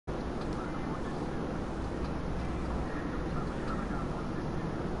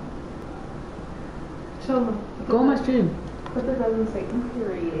So Go on my stream. but that doesn't say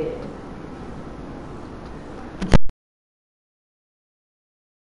period.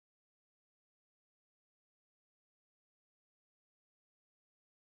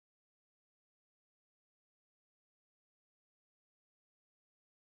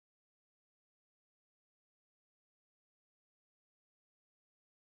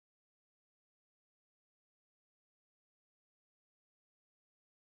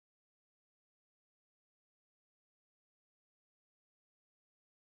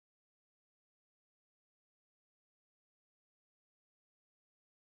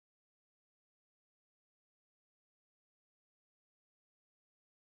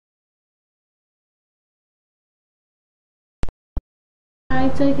 I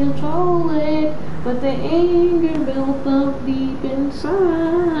to control it, but the anger built up deep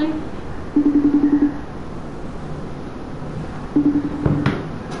inside.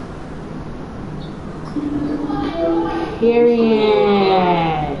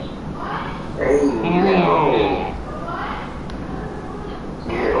 Period. Period.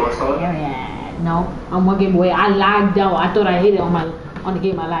 Period. No, I'm one game away. I lagged out. I thought I hit it on the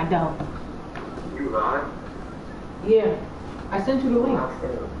game. I lagged out. You live? Yeah, I sent you the link. I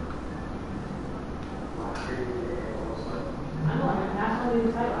know. That's only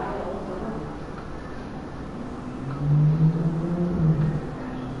the type I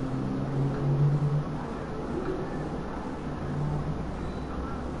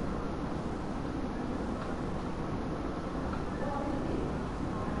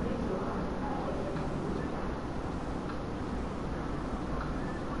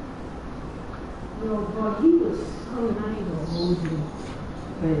Yo, bro, he was so nice.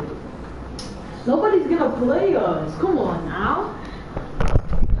 But nobody's gonna play us. Come on now.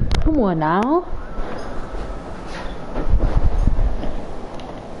 Come on now.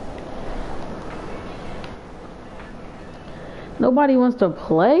 Nobody wants to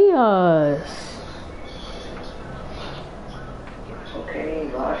play us. Okay,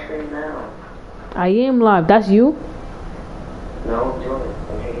 live stream now. I am live. That's you? No, I'm doing it.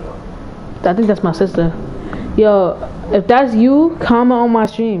 I think that's my sister. Yo, if that's you, comment on my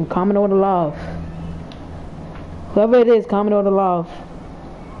stream. Comment on the love. Whoever it is, comment on the love.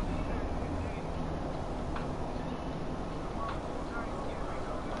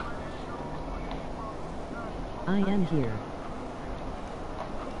 I am here.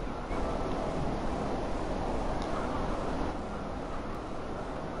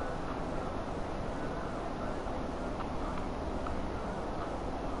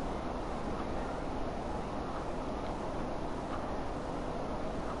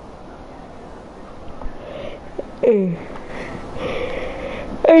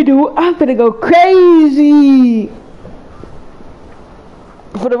 Hey dude, I'm finna go crazy.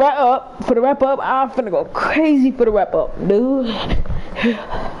 For the wrap up, I'm finna go crazy for the wrap up, dude.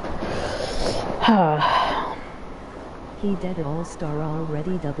 He dead all-star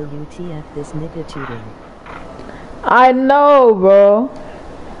already. WTF this nigga cheating. I know, bro.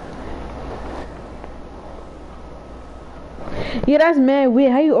 Yeah, that's mad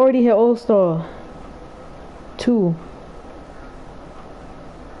weird. How you already hit all-star? 2.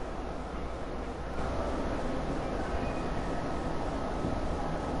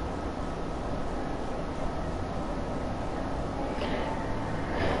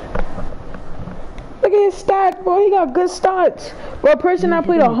 Look at his stat, bro. He got good stats. Bro, a person that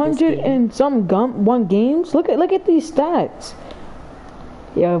played 100 and some one games. Look at these stats.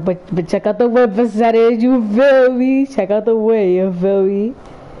 Yo, but check out the win percentage. You feel me? Check out the win. You feel me?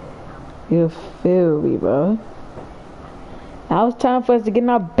 You feel me, bro? Now it's time for us to get in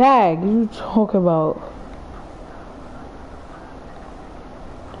our bag. What you talking about?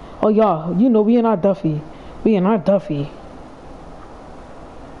 Oh, y'all, you know we in our Duffy. We in our Duffy.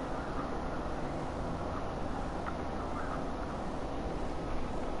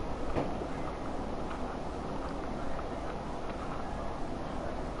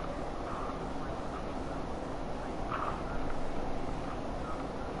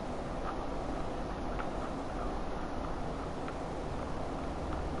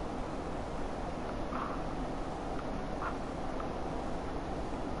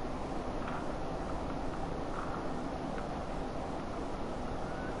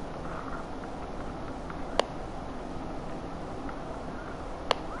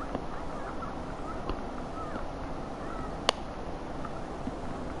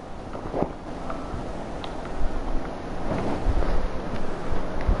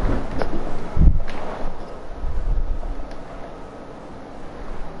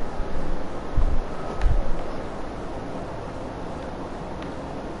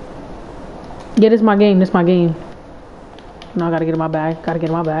 Yeah, this is my game. This is my game. No, I gotta get in my bag. Gotta get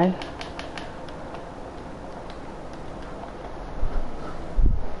in my bag.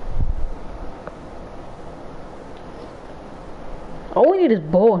 All we need is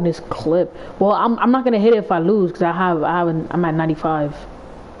ball in this clip. Well, I'm not gonna hit it if I lose because I'm at 95.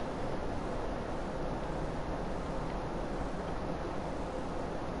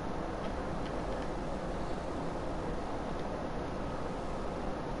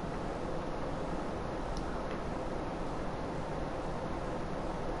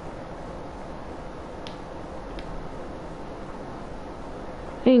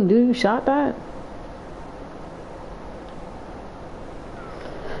 Hey, dude, you shot that?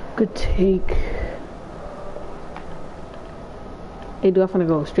 Good take. Hey, dude, I'm gonna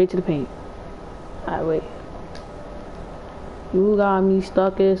go straight to the paint. Alright, wait. You got me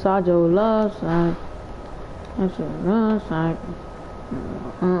stuck inside your love side. That's your love side.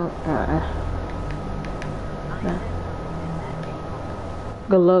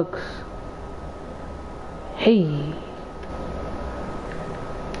 Good looks. Hey.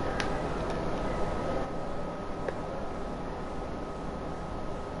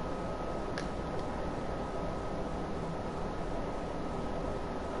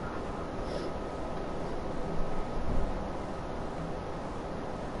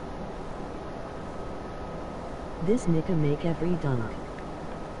 This nigga make every dunk.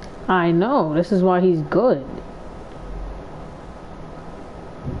 I know. This is why he's good.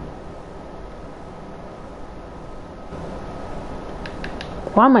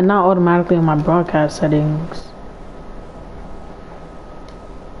 Why am I not automatically in my broadcast settings?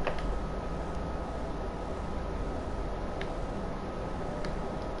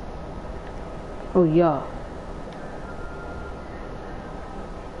 Oh yeah.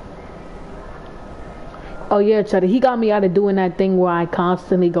 Oh yeah, Cheddar. He got me out of doing that thing where I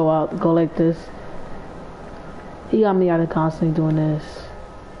constantly go like this. He got me out of constantly doing this.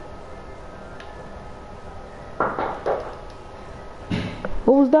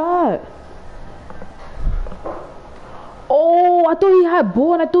 What was that? Oh, I thought he had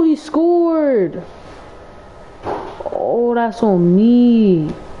ball and I thought he scored. Oh, that's on me.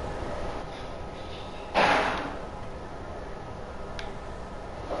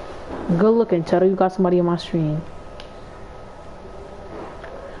 Good looking, Cheddar. You got somebody in my stream.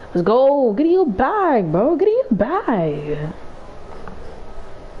 Let's go. Get in your bag, bro. Get in your bag.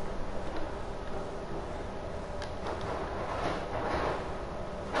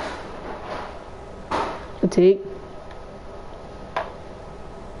 Take.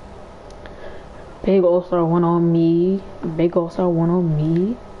 Big all-star one on me. Big all-star one on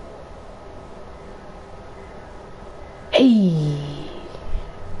me. Hey.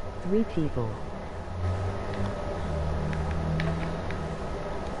 3 people.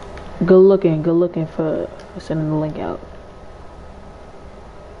 Good looking for sending the link out.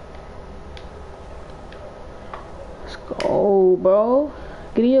 Let's go, bro.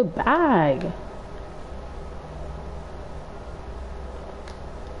 Get in your bag.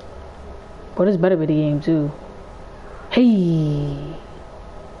 But it's better with the game too. Hey.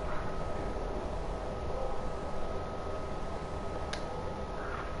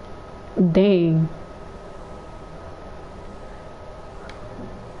 Dang.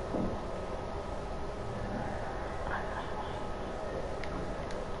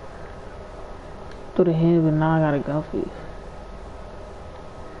 Through the hand, but now I gotta go for you.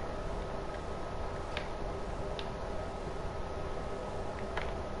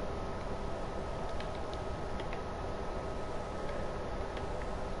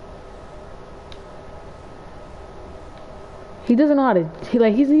 He doesn't know how to.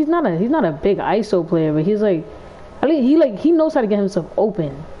 He's not a big ISO player, but he's like, I mean, he knows how to get himself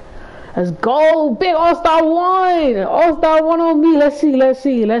open. Let's go, big all-star one on me. Let's see.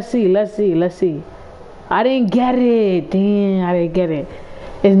 I didn't get it. Damn, I didn't get it.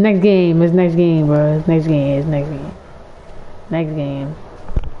 It's next game, bro. It's next game.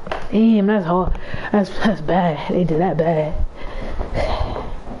 Damn, that's hard. That's bad. They did that bad.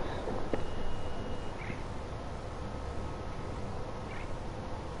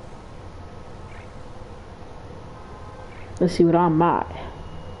 Let's see what I'm at.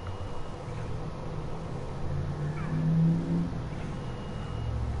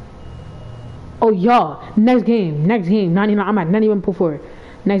 Oh yeah, next game, 99. I'm at 91.4.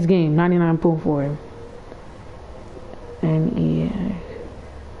 Next game, 99.4. And yeah.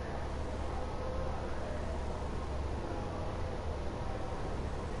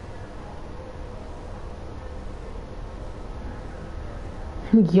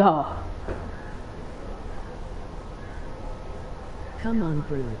 Yeah. Come on,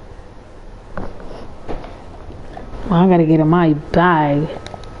 Brood. I gotta get in my bag.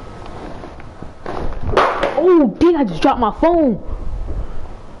 Oh, dang, I just dropped my phone.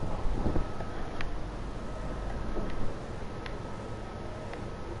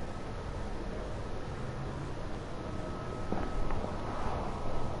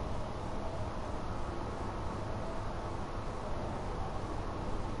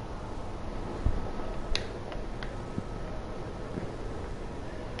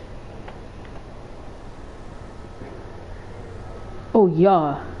 Oh,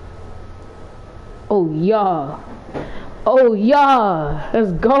 yeah. Oh, yeah. Oh, yeah.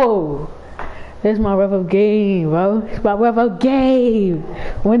 Let's go. This is my rev-up game, bro. It's my rev-up game.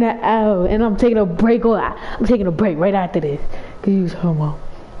 Win that out. And I'm taking a break. I'm taking a break right after this. Cause you homo.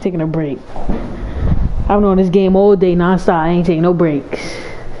 Taking a break. I've been on this game all day non-stop. I ain't taking no breaks.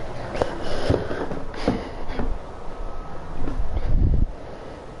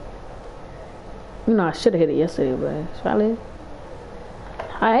 You know, I should have hit it yesterday, but should I live?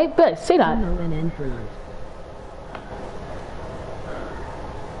 Alright, but say that.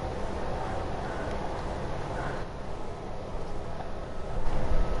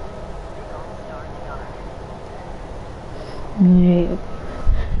 Yeah,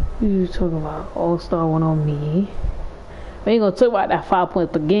 you talking about All-Star 1 on me. We ain't gonna talk about that 5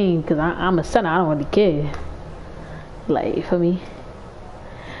 points per game because I'm a center. I don't really care. Like, for me.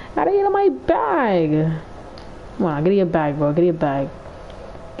 Gotta get in my bag. Come on, get in your bag, bro. Get in your bag.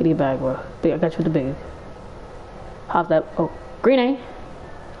 Get in your bag, bro. I got you with the big. Half that. Oh, green A.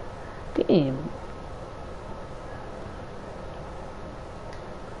 Damn.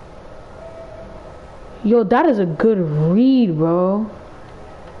 Yo, that is a good read, bro.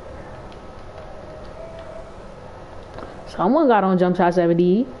 Someone got on jump shot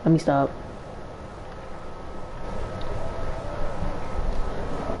 70. Let me stop.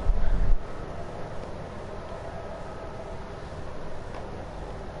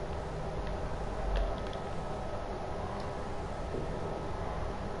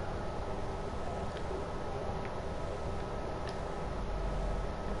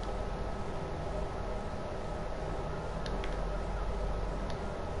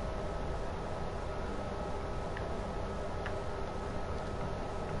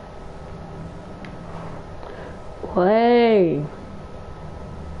 Play.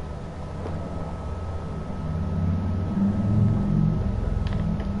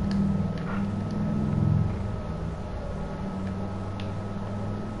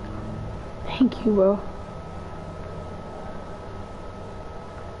 Thank you, bro.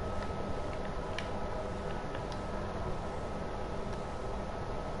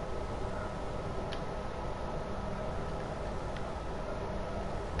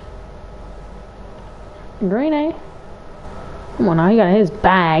 Green A. Come on now, he got his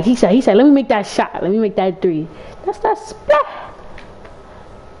bag. He said, let me make that shot. Let me make that three. That's that splat.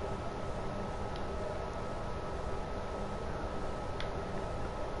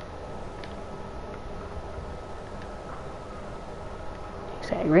 He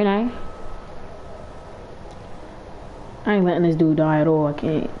said, green A. I ain't letting this dude die at all. I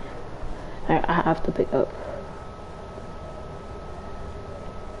can't. I have to pick up.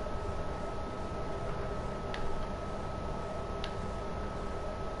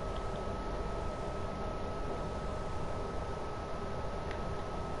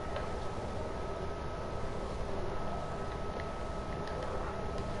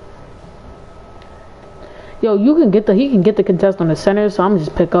 Yo, he can get the contest on the center, so I'm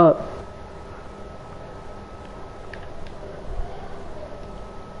just pick up.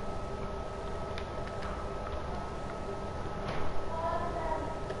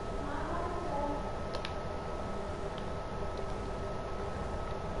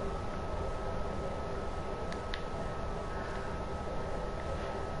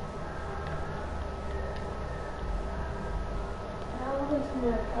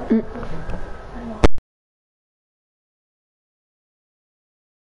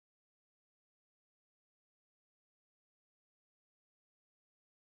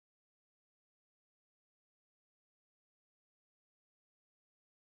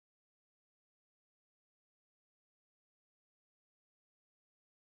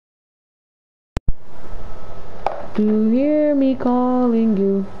 Do you hear me calling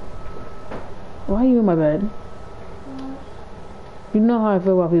you? Why are you in my bed? You know how I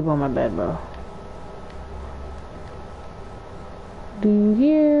feel about people in my bed, bro. Do you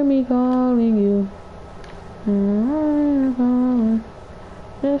hear me calling you? I'm calling.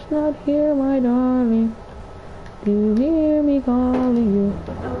 Just not here, my darling. Do you hear me calling you?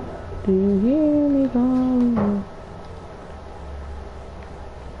 Do you hear me calling you?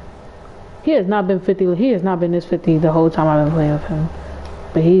 He has not been 50. He has not been this 50 the whole time I've been playing with him.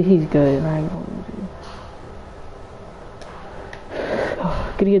 But he's good. I ain't gonna hold you.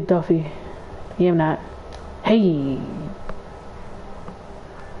 Oh, get a Duffy. Yeah, I'm not. Hey.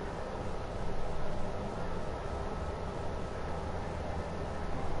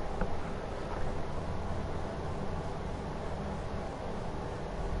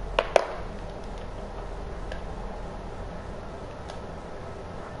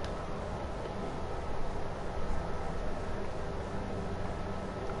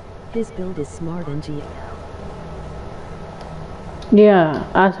 His build is smart and GL. Yeah,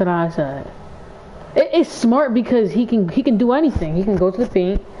 that's what I said. It's smart because he can do anything. He can go to the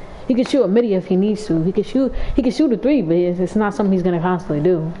paint. He can shoot a midi if he needs to. He can shoot a three, but it's not something he's gonna constantly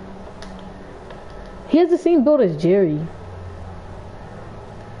do. He has the same build as Jerry.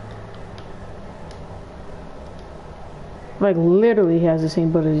 Like literally, he has the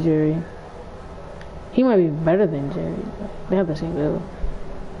same build as Jerry. He might be better than Jerry, but they have the same build.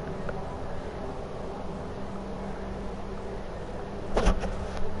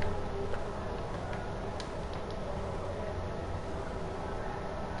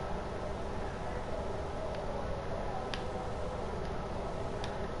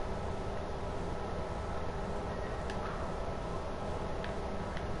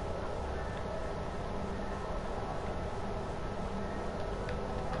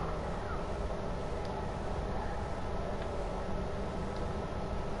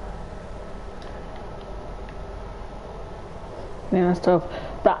 Man, that's tough.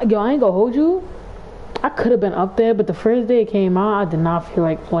 But yo, I ain't gonna hold you. I could have been up there, but the first day it came out, I did not feel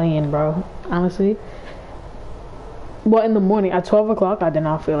like playing, bro. Honestly. Well, in the morning, at 12 o'clock, I did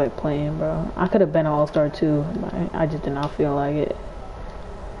not feel like playing, bro. I could have been an all-star too, but I just did not feel like it.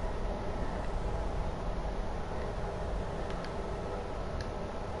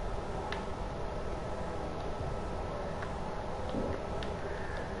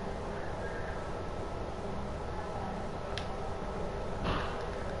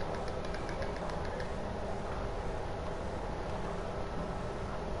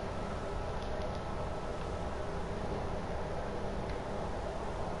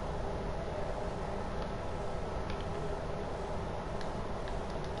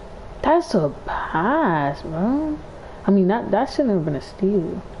 That's a pass, bro. I mean, that shouldn't have been a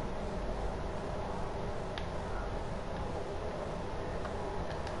steal.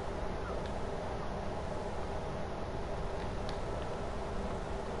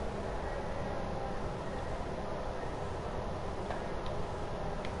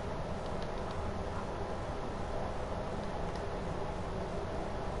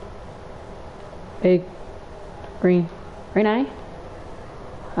 Big. Green. Green eye.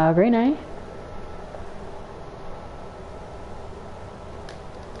 Green eye.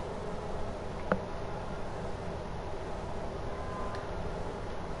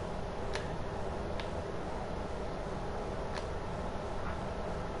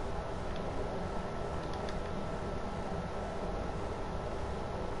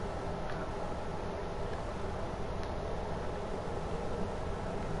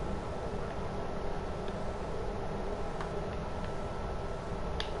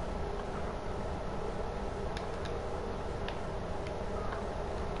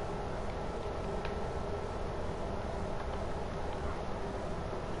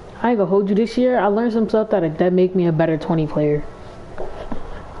 I ain't gonna hold you this year. I learned some stuff that make me a better 20 player.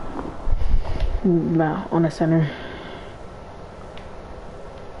 Nah, on the center.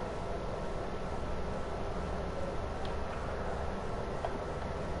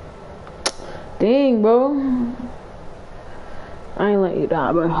 Dang, bro. I ain't let you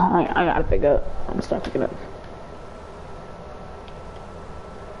die, bro. I gotta pick up. I'm gonna start picking up.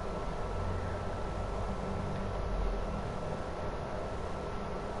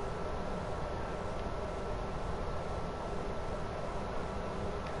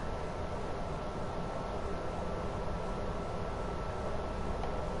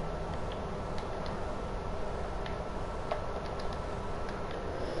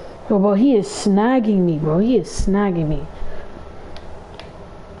 Bro, he is snagging me, bro. He is snagging me.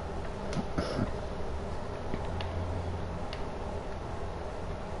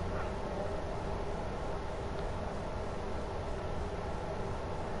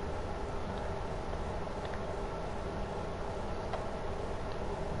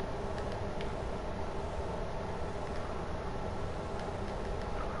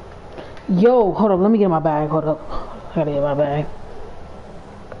 Yo, hold up. Let me get my bag. Hold up. I gotta get my bag.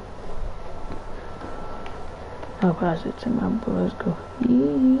 I'll pass it to my boy. Let's go.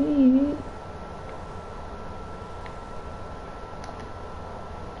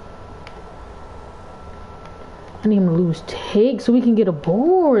 I need him to lose take so we can get a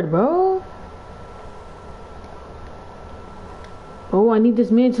board, bro. Oh, I need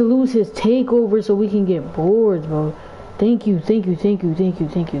this man to lose his takeover so we can get boards, bro. Thank you, thank you, thank you, thank you,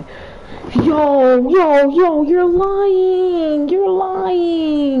 thank you. Yo, you're lying. You're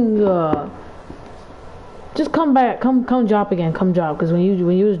lying. Just come back. Come drop again. Come drop. Because when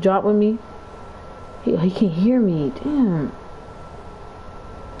you was drop with me, he can't hear me. Damn.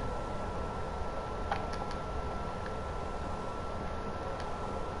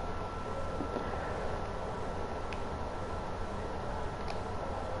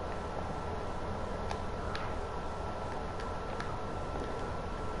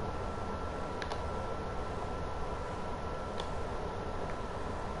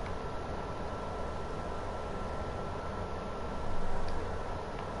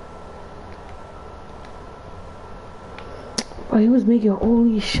 Oh, he was making all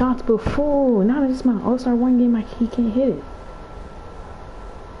these shots before. Now that it's my All-Star 1 game, he can't hit it.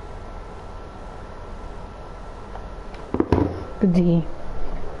 The D.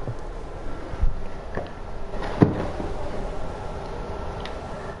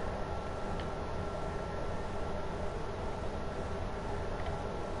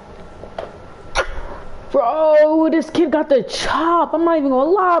 Bro, this kid got the chop. I'm not even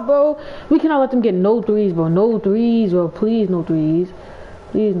gonna lie, bro. We cannot let them get no threes, bro. No threes, bro. Please, no threes.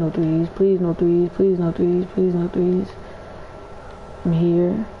 Please, no threes. Please, no threes. Please, no threes. Please, no threes. I'm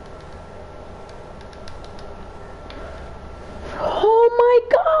here. Oh my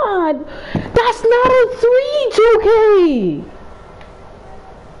god! That's not a 3, 2K!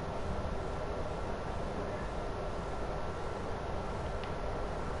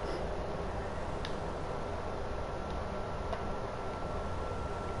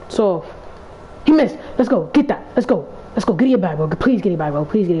 So, he missed. Let's go. Get that. Let's go. Let's go. Get your bag, bro. Please get your bag, bro.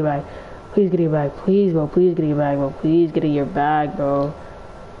 Please get your bag. Please get your bag. Please, bro. Please get your bag, bro. Please get your bag, bro.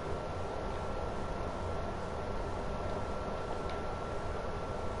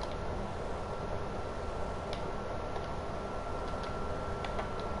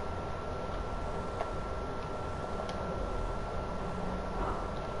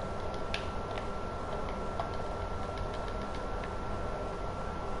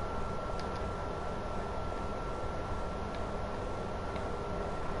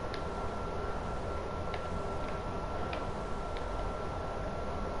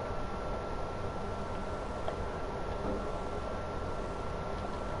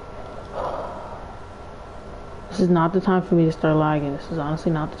 This is not the time for me to start lagging. This is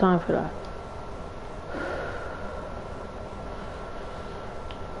honestly not the time for that.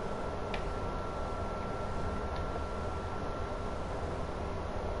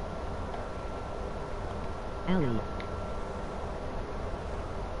 Ellie.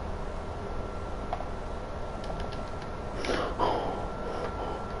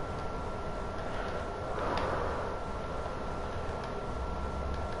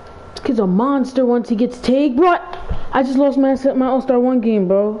 This kid's a monster once he gets tagged, bro. I just lost my All-Star 1 game,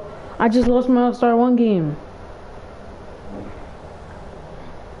 bro. I just lost my All-Star 1 game.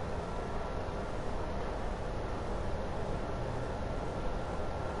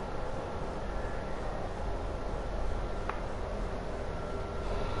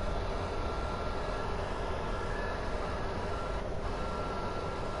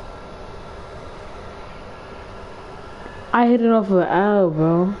 I hit it off of an L,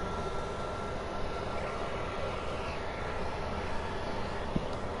 bro.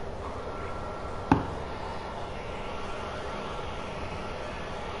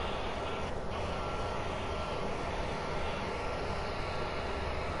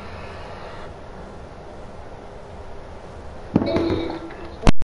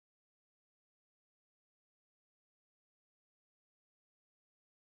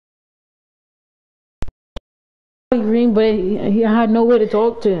 Green, but he had no way to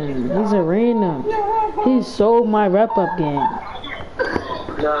talk to him. He's a random. He sold my rep up game.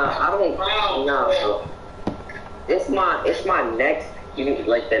 Nah, I don't. Nah, it's my next.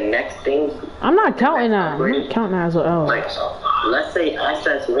 Like the next thing. I'm not counting that. I'm not counting that as an L. Like, let's say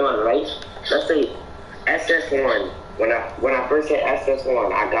SS1, right? Let's say SS1. When I first hit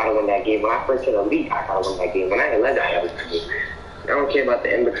SS1, I gotta win that game. When I first hit Elite, I gotta win that game. When I hit Legend, I gotta win that game. I don't care about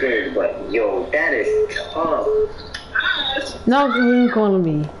the in-betweens, but yo, that is tough. No, you calling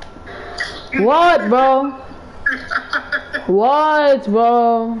me. What, bro? What,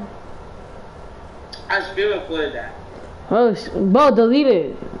 bro? I still played that. Oh, bro, delete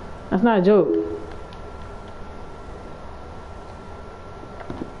it. That's not a joke.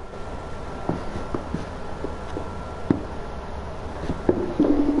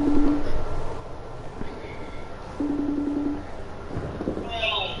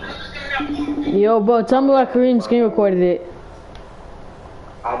 Yo, bro, tell me why Kareem screen recorded it.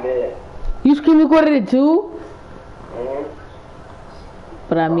 I did. You screen recorded it too? Mm-hmm.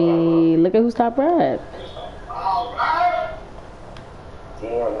 But I mean, look at who's top rap.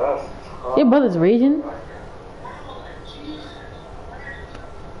 Damn, that's tough. Your brother's raging.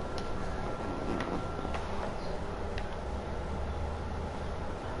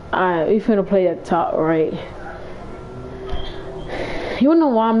 Alright, we finna play at top right. You wanna know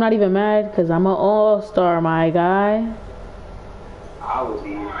why I'm not even mad? Cause I'm an all-star, my guy. I would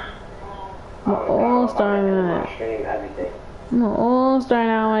be. I'm an all-star, man. I'm an all-star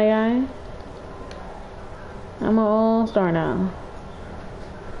now, my guy. I'm an all-star now.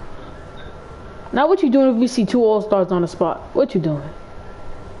 Now what you doing if we see two all-stars on the spot? What you doing?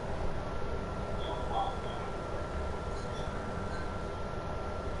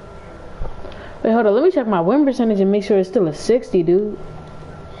 Wait, hold on. Let me check my win percentage and make sure it's still a 60, dude.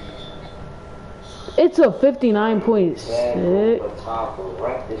 It's a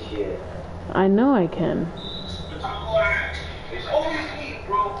 59.6. I know I can.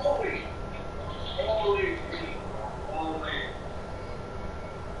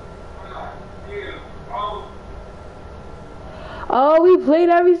 Oh, we played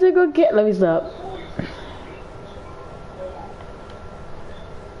every single game. Let me stop.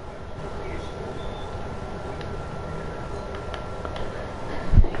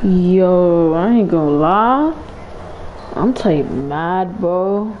 Yo, I ain't gonna lie. I'm type mad,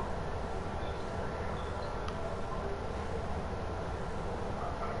 bro.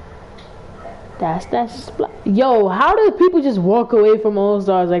 That's yo, how do people just walk away from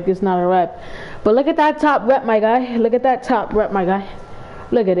All-Stars like it's not a rep? But look at that top rep, my guy. Look at that top rep, my guy.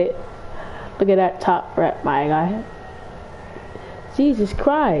 Look at it. Look at that top rep, my guy. Jesus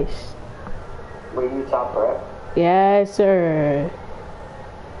Christ. Were you top rep? Yes, sir.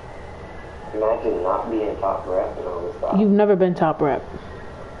 Imagine not being top rep and all this stuff. You've never been top rep.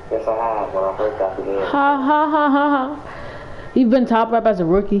 Yes, I have when I first got the game. Ha ha ha ha ha. You've been top rep as a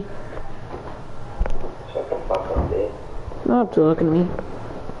rookie. Shut the fuck up, bitch. Not talking to me.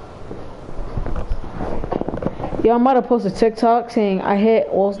 Yo, I'm about to post a TikTok saying I hit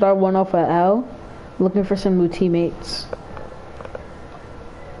All-Star 1 off of L. Looking for some new teammates.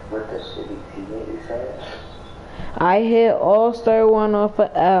 What the shitty teammate you said? I hit All-Star 1 off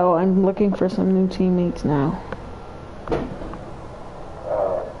of L. I'm looking for some new teammates now.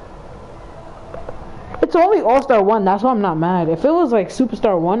 It's only All-Star 1, that's why I'm not mad. If it was like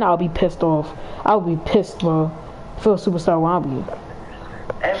Superstar 1, I'll be pissed off. I'll be pissed, bro. If it was Superstar 1, I'll be...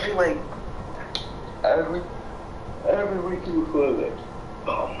 Every week you feel it.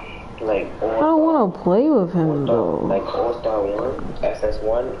 Like I don't want to play with him, though. Like All-Star 1,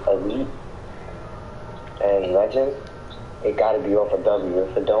 SS1, Elite, and Legend, it gotta be off a W.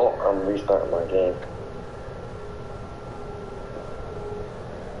 If it don't, I'm restarting my game.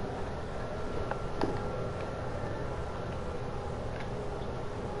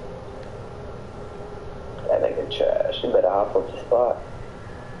 That nigga trash. You better hop up the spot.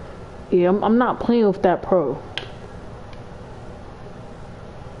 Yeah, I'm not playing with that pro.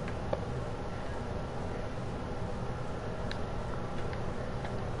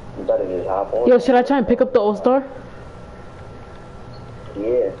 You better just hop on. Yo, should I try and pick up the All-Star?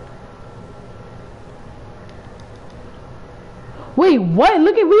 Yeah. Wait, what?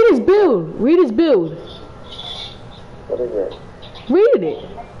 Look at read his build. Read his build. What is it? Read it.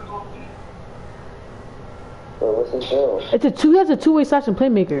 Wait, what's his build? It's a two. That's a two-way slash and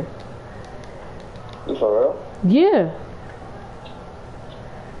playmaker. You for real? Yeah.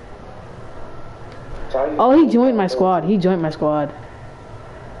 Oh, he joined my squad. He joined my squad.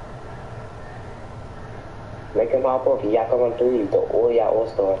 Make him hop off. Y'all come on 3. The all y'all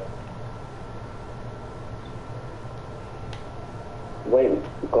All-Star. Wait,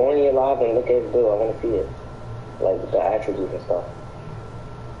 go in your live and look at his build. I want to see it. Like the attributes and stuff.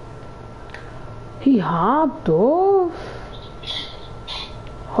 He hopped off.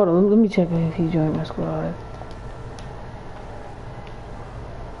 Hold on, let me check if he joined my squad.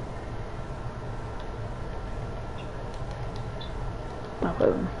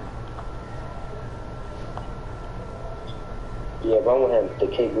 Yeah, run with him. The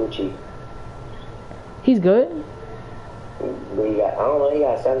Kid Gucci. He's good? But he got, I don't know, he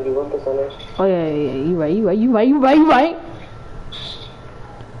got 71% there. Oh yeah, you right.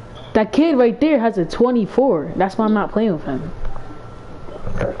 That kid right there has a 24. That's why I'm not playing with him.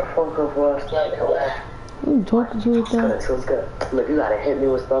 What are you talking to with that? So it's good. Look, you gotta hit me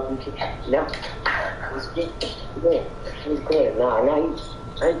with stuff. You can't. Now, he's good. He's good. Nah, you.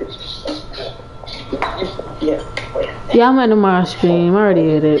 I ain't good. Yeah. Yeah, I'm ending my stream. I already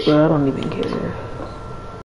hit it, but I don't even care.